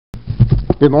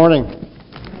Good morning.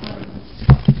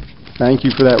 Thank you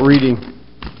for that reading.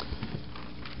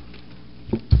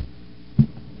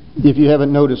 If you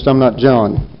haven't noticed, I'm not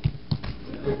John.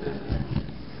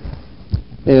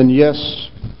 And yes,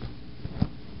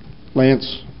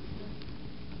 Lance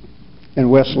and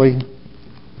Wesley,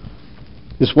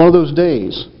 it's one of those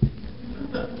days.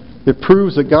 It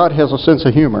proves that God has a sense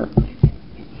of humor.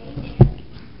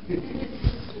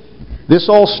 This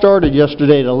all started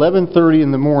yesterday at 11:30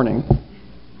 in the morning,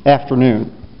 afternoon,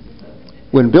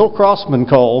 when Bill Crossman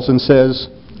calls and says,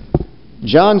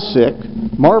 John's sick,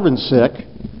 Marvin's sick,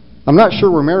 I'm not sure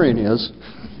where Marion is.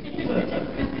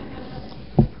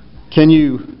 Can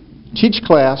you teach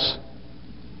class,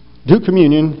 do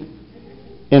communion,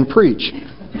 and preach?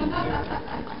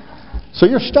 So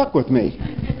you're stuck with me.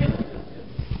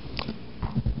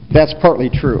 That's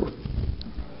partly true.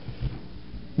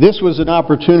 This was an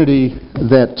opportunity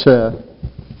that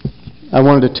I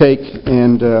wanted to take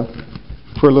and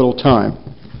for a little time.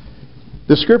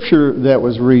 The scripture that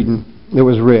was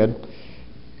read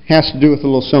has to do with a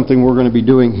little something we're going to be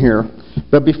doing here.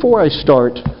 But before I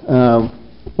start,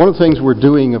 one of the things we're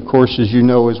doing, of course, as you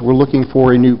know, is we're looking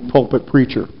for a new pulpit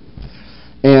preacher.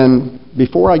 And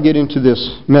before I get into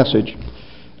this message,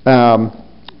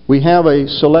 we have a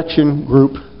selection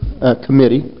group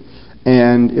committee.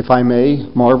 And if I may,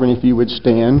 Marvin, if you would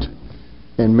stand,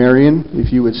 and Marion,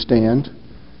 if you would stand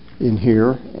in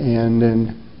here, and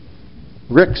then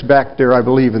Rick's back there, I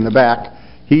believe, in the back.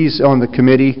 He's on the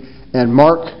committee. And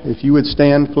Mark, if you would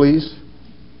stand, please,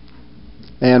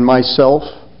 and myself,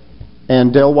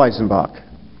 and Dale Weisenbach,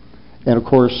 and of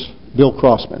course, Bill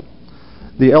Crossman.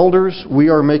 The elders, we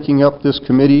are making up this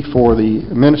committee for the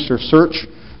minister search.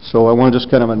 So I want to just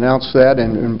kind of announce that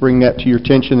and bring that to your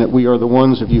attention, that we are the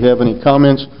ones. If you have any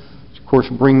comments, of course,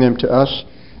 bring them to us.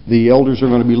 The elders are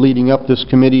going to be leading up this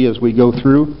committee as we go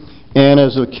through. And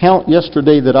as a count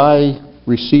yesterday that I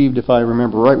received, if I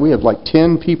remember right, we have like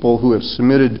 10 people who have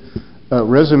submitted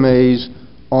resumes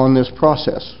on this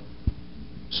process.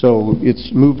 So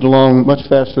it's moved along much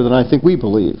faster than I think we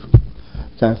believe,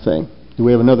 kind of thing. Do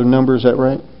we have another number? Is that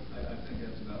right?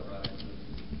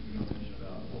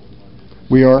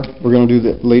 We are. We're going to do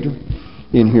that later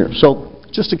in here. So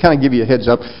just to kind of give you a heads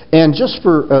up, and just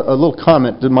for a little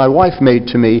comment that my wife made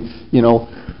to me, you know,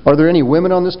 are there any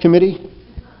women on this committee?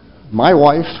 My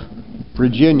wife,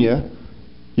 Virginia,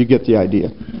 you get the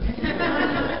idea.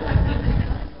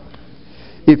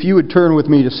 If you would turn with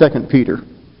me to 2 Peter.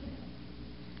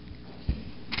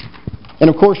 And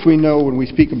of course we know when we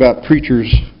speak about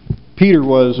preachers, Peter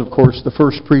was, of course, the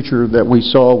first preacher that we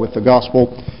saw with the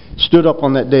gospel. Stood up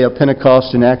on that day of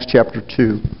Pentecost in Acts chapter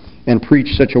 2 and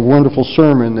preached such a wonderful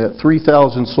sermon that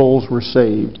 3,000 souls were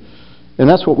saved. And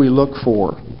that's what we look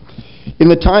for. In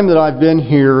the time that I've been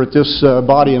here at this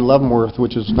body in Leavenworth,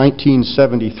 which is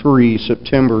 1973,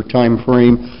 September time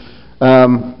frame,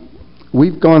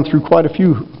 we've gone through quite a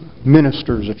few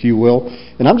ministers, if you will.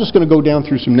 And I'm just going to go down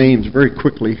through some names very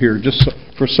quickly here, just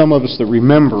for some of us that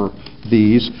remember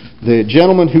these. The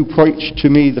gentleman who preached to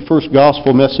me the first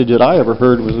gospel message that I ever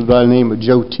heard was by the name of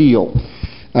Joe Teal.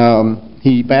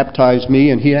 He baptized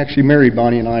me, and he actually married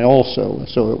Bonnie and I also.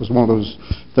 So it was one of those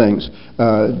things.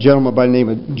 A gentleman by the name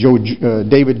of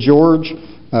David George,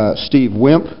 Steve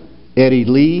Wimp, Eddie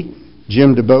Lee,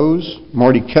 Jim DeBose,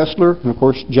 Marty Kessler, and of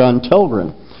course John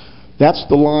Telgren. That's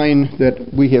the line that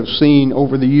we have seen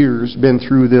over the years, been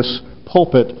through this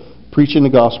pulpit preaching the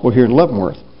gospel here in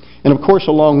Leavenworth. And of course,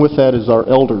 along with that is our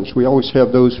elders. We always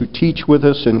have those who teach with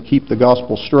us and keep the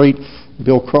gospel straight.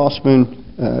 Bill Crossman,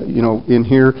 in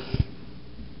here.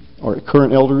 Our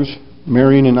current elders,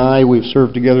 Marion and I, we've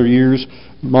served together years.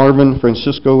 Marvin,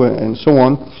 Francisco, and so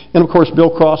on. And of course, Bill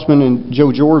Crossman and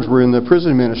Joe George were in the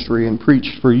prison ministry and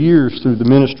preached for years through the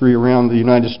ministry around the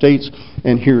United States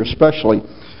and here especially.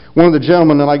 One of the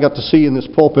gentlemen that I got to see in this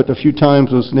pulpit a few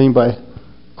times was named by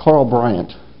Carl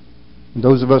Bryant. And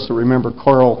those of us that remember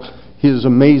Carl, his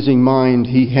amazing mind,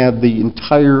 he had the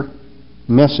entire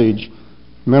message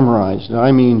memorized.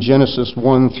 I mean Genesis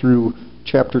 1 through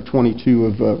chapter 22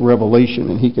 of Revelation,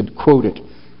 and he could quote it.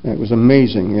 And it was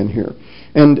amazing in here.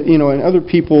 And, and other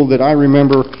people that I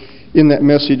remember in that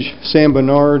message, Sam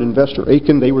Bernard and Vester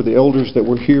Aiken, they were the elders that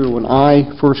were here when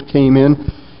I first came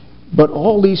in. But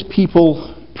all these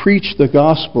people preached the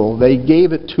gospel. They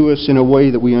gave it to us in a way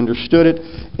that we understood it,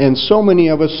 and so many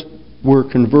of us were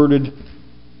converted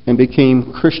and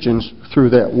became Christians through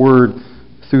that word,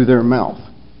 through their mouth.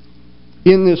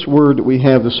 In this word that we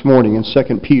have this morning in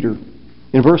 2 Peter,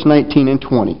 in verse 19 and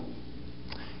 20,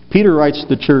 Peter writes to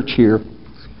the church here,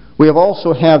 "We have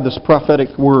also had this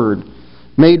prophetic word,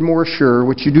 made more sure,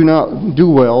 which you do not do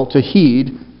well to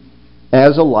heed,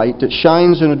 as a light that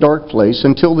shines in a dark place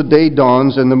until the day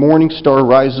dawns and the morning star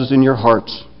rises in your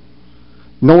hearts.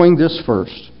 Knowing this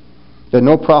first, that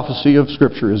no prophecy of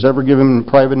Scripture is ever given in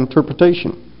private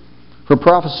interpretation. For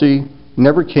prophecy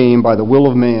never came by the will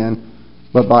of man,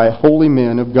 but by holy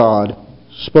men of God,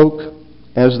 spoke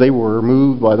as they were,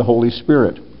 moved by the Holy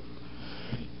Spirit.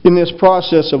 In this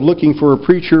process of looking for a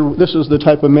preacher, this is the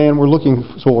type of man we're looking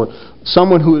for.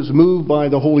 Someone who is moved by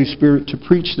the Holy Spirit to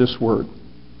preach this word.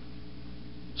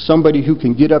 Somebody who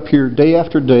can get up here day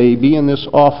after day, be in this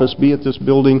office, be at this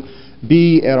building,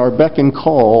 be at our beck and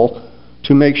call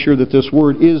to make sure that this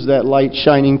word is that light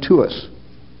shining to us.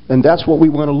 And that's what we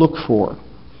want to look for.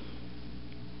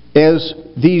 As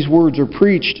these words are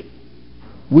preached,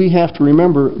 we have to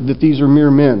remember that these are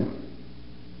mere men.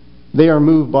 They are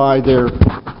moved by their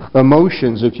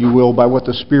emotions, if you will, by what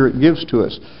the Spirit gives to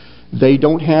us. They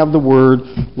don't have the Word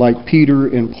like Peter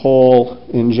and Paul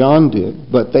and John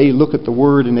did, but they look at the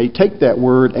Word and they take that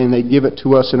Word and they give it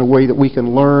to us in a way that we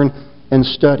can learn and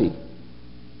study.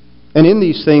 And in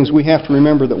these things, we have to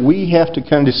remember that we have to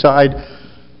kind of decide,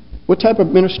 what type of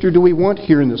minister do we want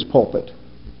here in this pulpit,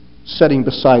 sitting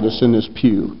beside us in this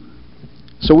pew?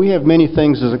 So we have many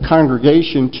things as a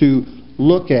congregation to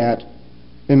look at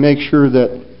and make sure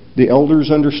that the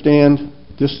elders understand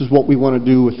this is what we want to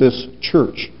do with this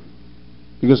church.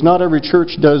 Because not every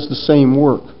church does the same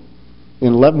work.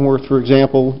 In Leavenworth, for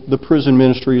example, the prison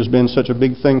ministry has been such a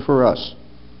big thing for us.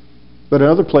 But in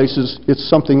other places, it's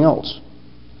something else.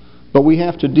 But we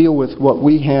have to deal with what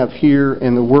we have here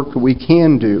and the work that we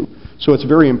can do. So it's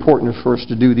very important for us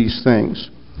to do these things.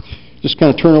 Just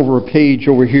kind of turn over a page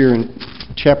over here in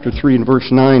chapter 3 and verse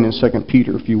 9 in 2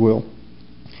 Peter, if you will.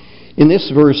 In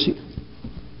this verse,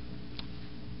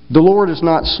 the Lord is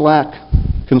not slack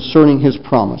concerning His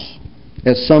promise,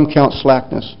 as some count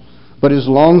slackness, but is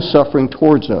long-suffering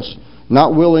towards us,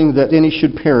 not willing that any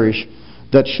should perish,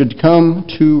 that should come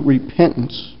to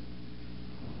repentance.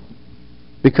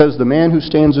 Because the man who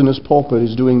stands in this pulpit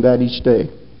is doing that each day,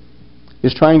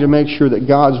 is trying to make sure that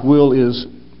God's will is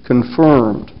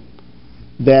confirmed,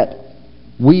 that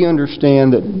we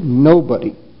understand that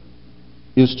nobody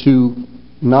is to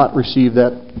not receive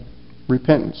that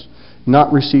repentance,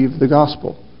 not receive the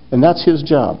gospel. And that's His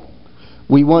job.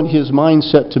 We want His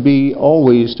mindset to be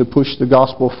always to push the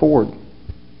gospel forward.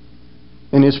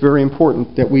 And it's very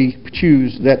important that we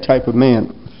choose that type of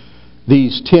man.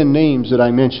 These 10 names that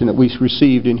I mentioned that we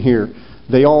received in here,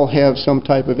 they all have some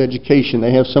type of education.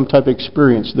 They have some type of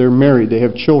experience. They're married. They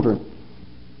have children.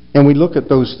 And we look at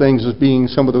those things as being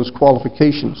some of those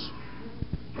qualifications.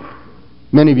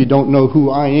 Many of you don't know who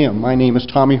I am. My name is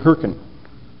Tommy Herken.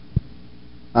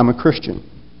 I'm a Christian.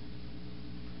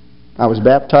 I was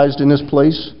baptized in this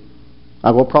place.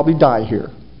 I will probably die here.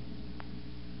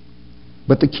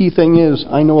 But the key thing is,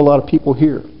 I know a lot of people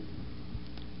here.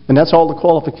 And that's all the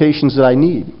qualifications that I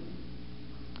need.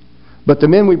 But the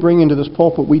men we bring into this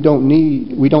pulpit, we don't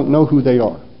know who they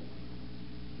are.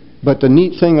 But the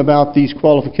neat thing about these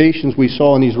qualifications we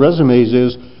saw in these resumes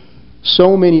is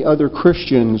so many other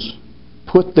Christians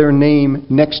put their name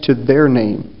next to their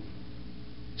name,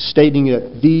 stating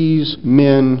that these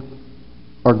men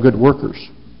are good workers.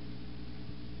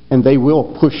 And they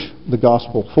will push the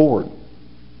gospel forward.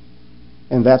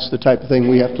 And that's the type of thing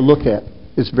we have to look at.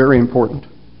 It's very important.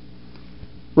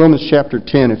 Romans chapter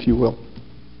 10, if you will.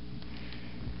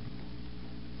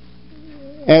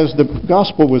 As the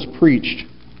gospel was preached,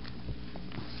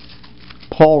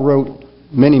 Paul wrote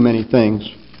many, many things,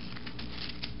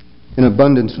 an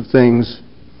abundance of things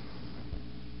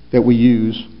that we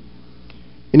use.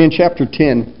 And in chapter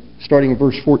 10, starting in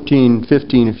verse 14,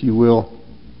 15, if you will,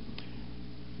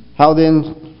 how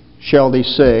then shall they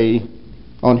say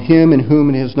on him in whom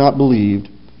it has not believed?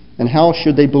 And how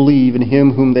should they believe in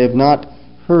him whom they have not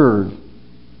heard?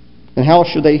 And how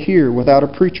should they hear without a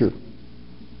preacher?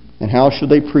 And how should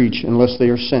they preach unless they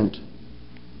are sent?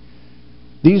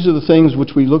 These are the things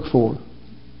which we look for.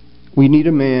 We need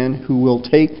a man who will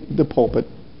take the pulpit.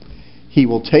 He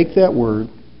will take that word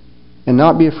and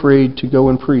not be afraid to go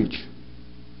and preach.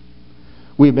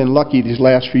 We've been lucky these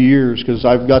last few years because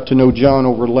I've got to know John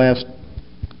over the last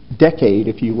decade,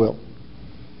 if you will.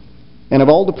 And of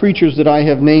all the preachers that I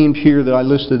have named here that I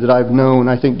listed that I've known,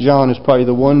 I think John is probably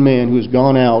the one man who has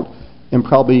gone out and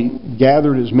probably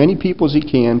gathered as many people as he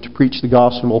can to preach the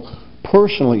gospel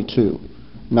personally to.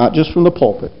 Not just from the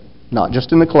pulpit, not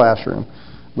just in the classroom,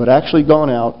 but actually gone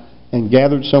out and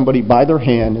gathered somebody by their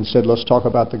hand and said, let's talk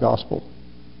about the gospel.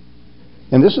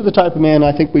 And this is the type of man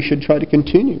I think we should try to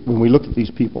continue when we look at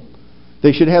these people.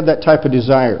 They should have that type of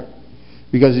desire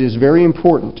because it is very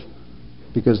important,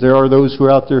 because there are those who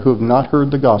are out there who have not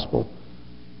heard the gospel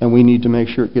and we need to make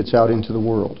sure it gets out into the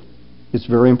world. It's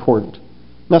very important.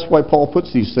 And that's why Paul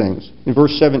puts these things. In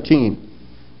verse 17,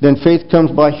 then faith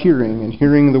comes by hearing, and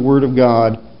hearing the Word of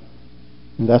God,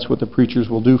 and that's what the preachers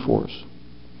will do for us.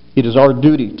 It is our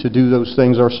duty to do those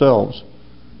things ourselves.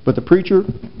 But the preacher,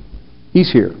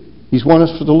 he's here. He's one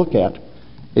us to look at.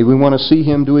 And we want to see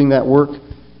him doing that work,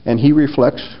 and he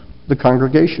reflects the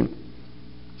congregation.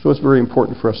 So it's very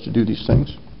important for us to do these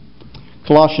things.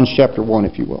 Colossians chapter 1,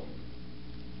 if you will.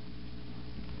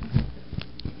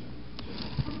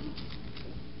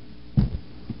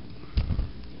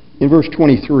 In verse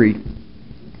 23,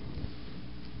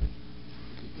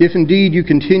 if indeed you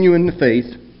continue in the faith,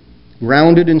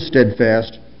 grounded and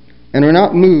steadfast, and are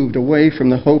not moved away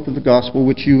from the hope of the gospel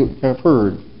which you have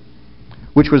heard,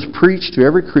 which was preached to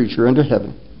every creature under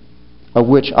heaven, of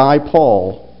which I,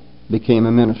 Paul, became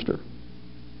a minister.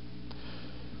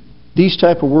 These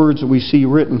type of words that we see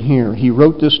written here, he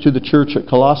wrote this to the church at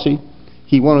Colossae.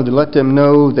 He wanted to let them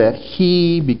know that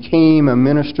he became a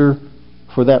minister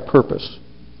for that purpose.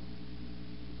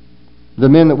 The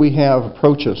men that we have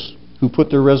approach us, who put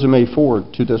their resume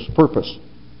forward to this purpose,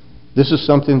 this is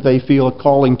something they feel a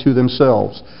calling to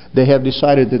themselves. They have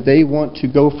decided that they want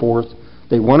to go forth,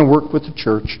 they want to work with the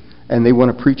church, and they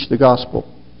want to preach the gospel.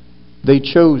 They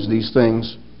chose these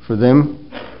things for them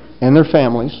and their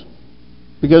families,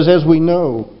 because as we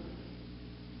know,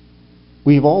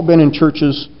 we've all been in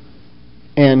churches,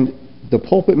 and the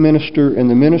pulpit minister and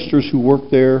the ministers who work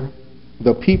there,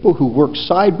 the people who work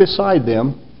side beside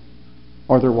them,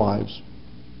 are their wives.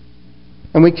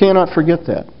 And we cannot forget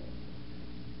that.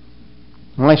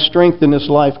 My strength in this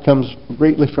life comes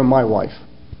greatly from my wife.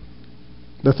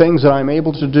 The things that I'm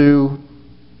able to do,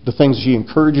 the things she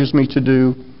encourages me to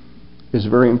do, is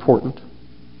very important.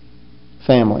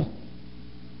 Family.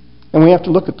 And we have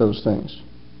to look at those things.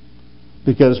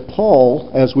 Because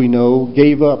Paul, as we know,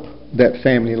 gave up that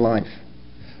family life.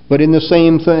 But in the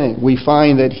same thing, we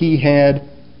find that he had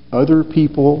other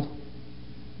people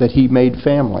that he made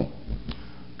family.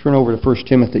 Turn over to 1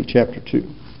 Timothy chapter 2.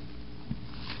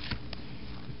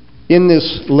 In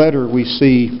this letter we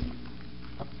see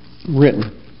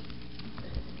written,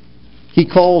 he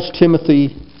calls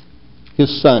Timothy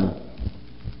his son.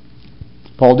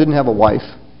 Paul didn't have a wife.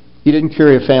 He didn't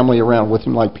carry a family around with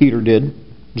him like Peter did,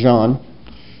 John.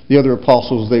 The other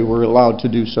apostles, they were allowed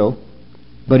to do so.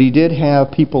 But he did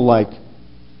have people like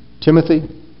Timothy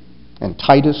and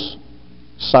Titus,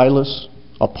 Silas,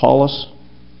 Apollos.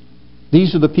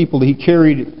 These are the people that he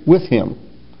carried with him.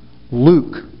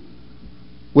 Luke.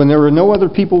 When there were no other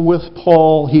people with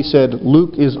Paul, he said,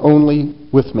 Luke is only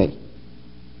with me.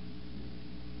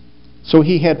 So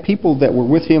he had people that were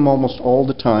with him almost all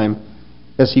the time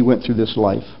as he went through this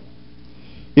life.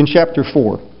 In chapter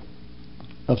 4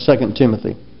 of 2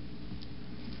 Timothy,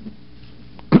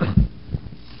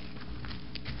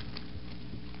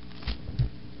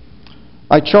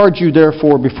 I charge you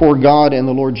therefore before God and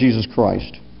the Lord Jesus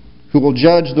Christ, who will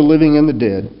judge the living and the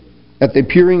dead, at the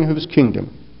appearing of his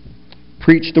kingdom.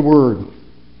 Preach the word.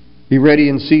 Be ready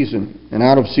in season and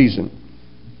out of season.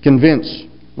 Convince,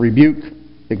 rebuke,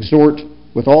 exhort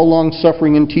with all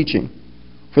long-suffering and teaching.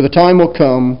 For the time will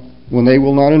come when they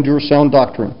will not endure sound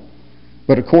doctrine,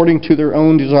 but according to their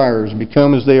own desires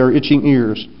become as they are itching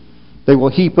ears. They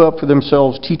will heap up for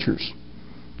themselves teachers,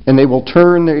 and they will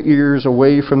turn their ears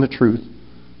away from the truth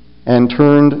and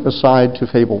turned aside to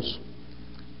fables.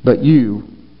 But you,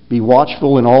 be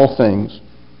watchful in all things,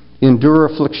 endure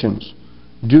afflictions,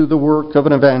 do the work of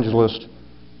an evangelist,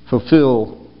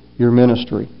 fulfill your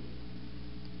ministry.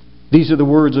 These are the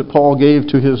words that Paul gave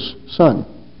to his son,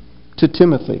 to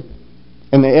Timothy.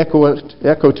 And they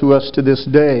echo to us to this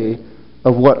day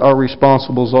of what our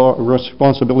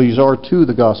responsibilities are to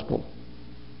the gospel.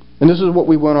 And this is what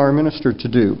we want our minister to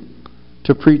do,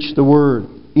 to preach the word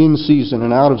in season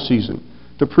and out of season,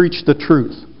 to preach the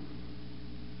truth,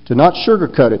 to not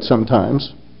sugarcoat it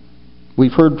sometimes.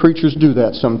 We've heard preachers do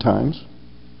that sometimes.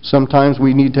 Sometimes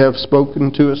we need to have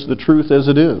spoken to us the truth as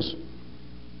it is.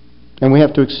 And we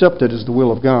have to accept it as the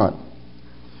will of God.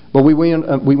 But we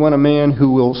want a man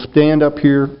who will stand up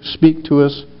here, speak to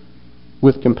us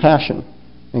with compassion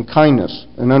and kindness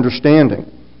and understanding,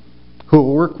 who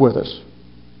will work with us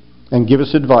and give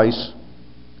us advice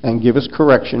and give us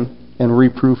correction and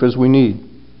reproof as we need.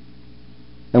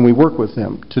 And we work with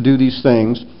them to do these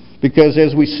things because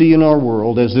as we see in our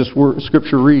world, as this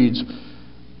scripture reads,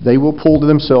 they will pull to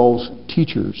themselves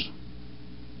teachers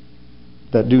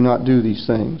that do not do these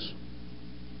things.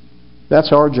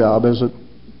 That's our job as a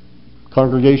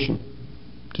congregation,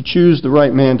 to choose the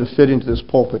right man to fit into this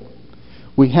pulpit.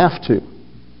 We have to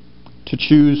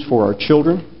choose for our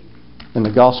children, and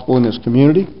the gospel in this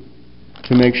community,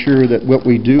 to make sure that what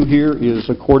we do here is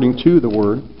according to the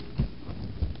Word,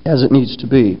 as it needs to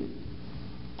be.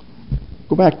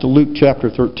 Go back to Luke chapter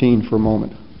 13 for a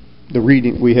moment, the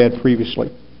reading we had previously.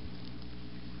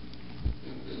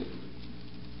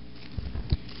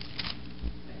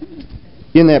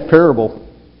 In that parable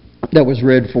that was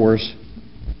read for us,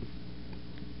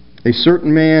 a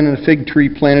certain man in a fig tree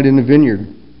planted in a vineyard,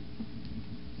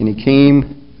 and he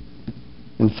came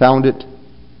and found it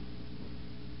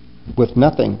with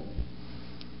nothing.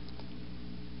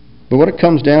 But what it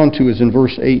comes down to is in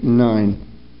verse 8 and 9.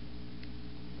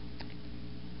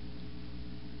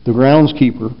 The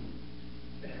groundskeeper,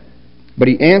 but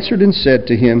he answered and said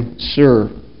to him,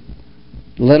 Sir,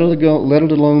 let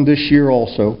it alone this year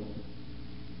also,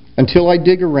 until I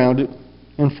dig around it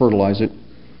and fertilize it.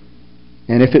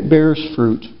 And if it bears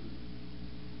fruit,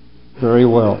 very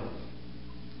well.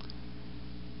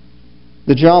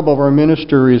 The job of our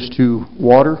minister is to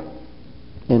water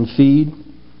and feed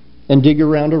and dig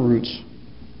around our roots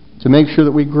to make sure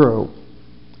that we grow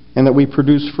and that we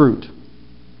produce fruit.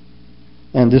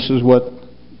 And this is what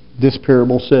this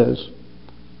parable says.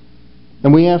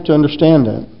 And we have to understand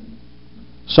that.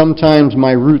 Sometimes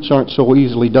my roots aren't so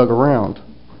easily dug around.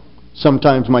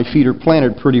 Sometimes my feet are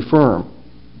planted pretty firm.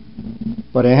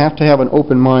 But I have to have an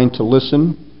open mind to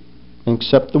listen and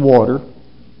accept the water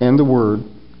and the Word.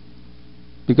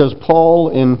 Because Paul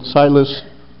and Silas,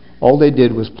 all they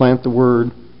did was plant the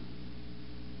Word,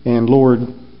 and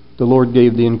the Lord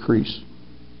gave the increase.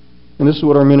 And this is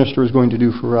what our minister is going to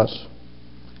do for us.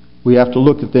 We have to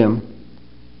look at them.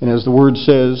 And as the Word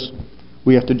says,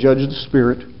 we have to judge the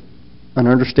Spirit and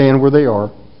understand where they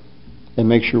are and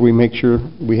make sure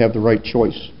we have the right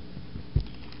choice.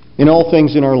 In all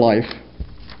things in our life,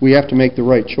 we have to make the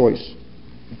right choice.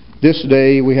 This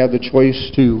day, we have the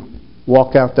choice to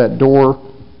walk out that door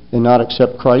and not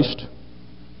accept Christ,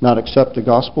 not accept the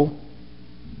gospel.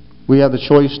 We have the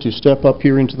choice to step up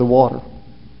here into the water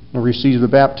and receive the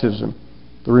baptism,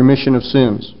 the remission of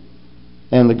sins,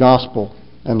 and the gospel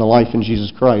and the life in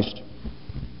Jesus Christ.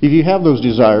 If you have those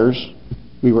desires,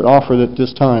 we would offer that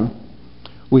this time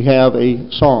we have a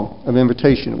song of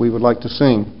invitation that we would like to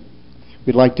sing.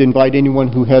 We'd like to invite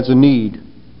anyone who has a need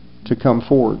to come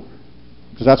forward,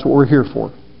 because that's what we're here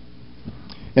for.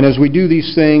 And as we do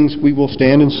these things, we will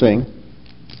stand and sing,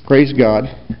 praise God,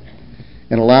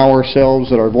 and allow ourselves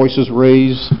that our voices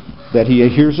raise, that He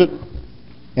hears it,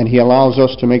 and He allows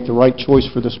us to make the right choice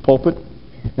for this pulpit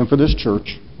and for this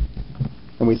church.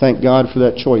 And we thank God for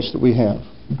that choice that we have.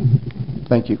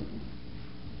 Thank you.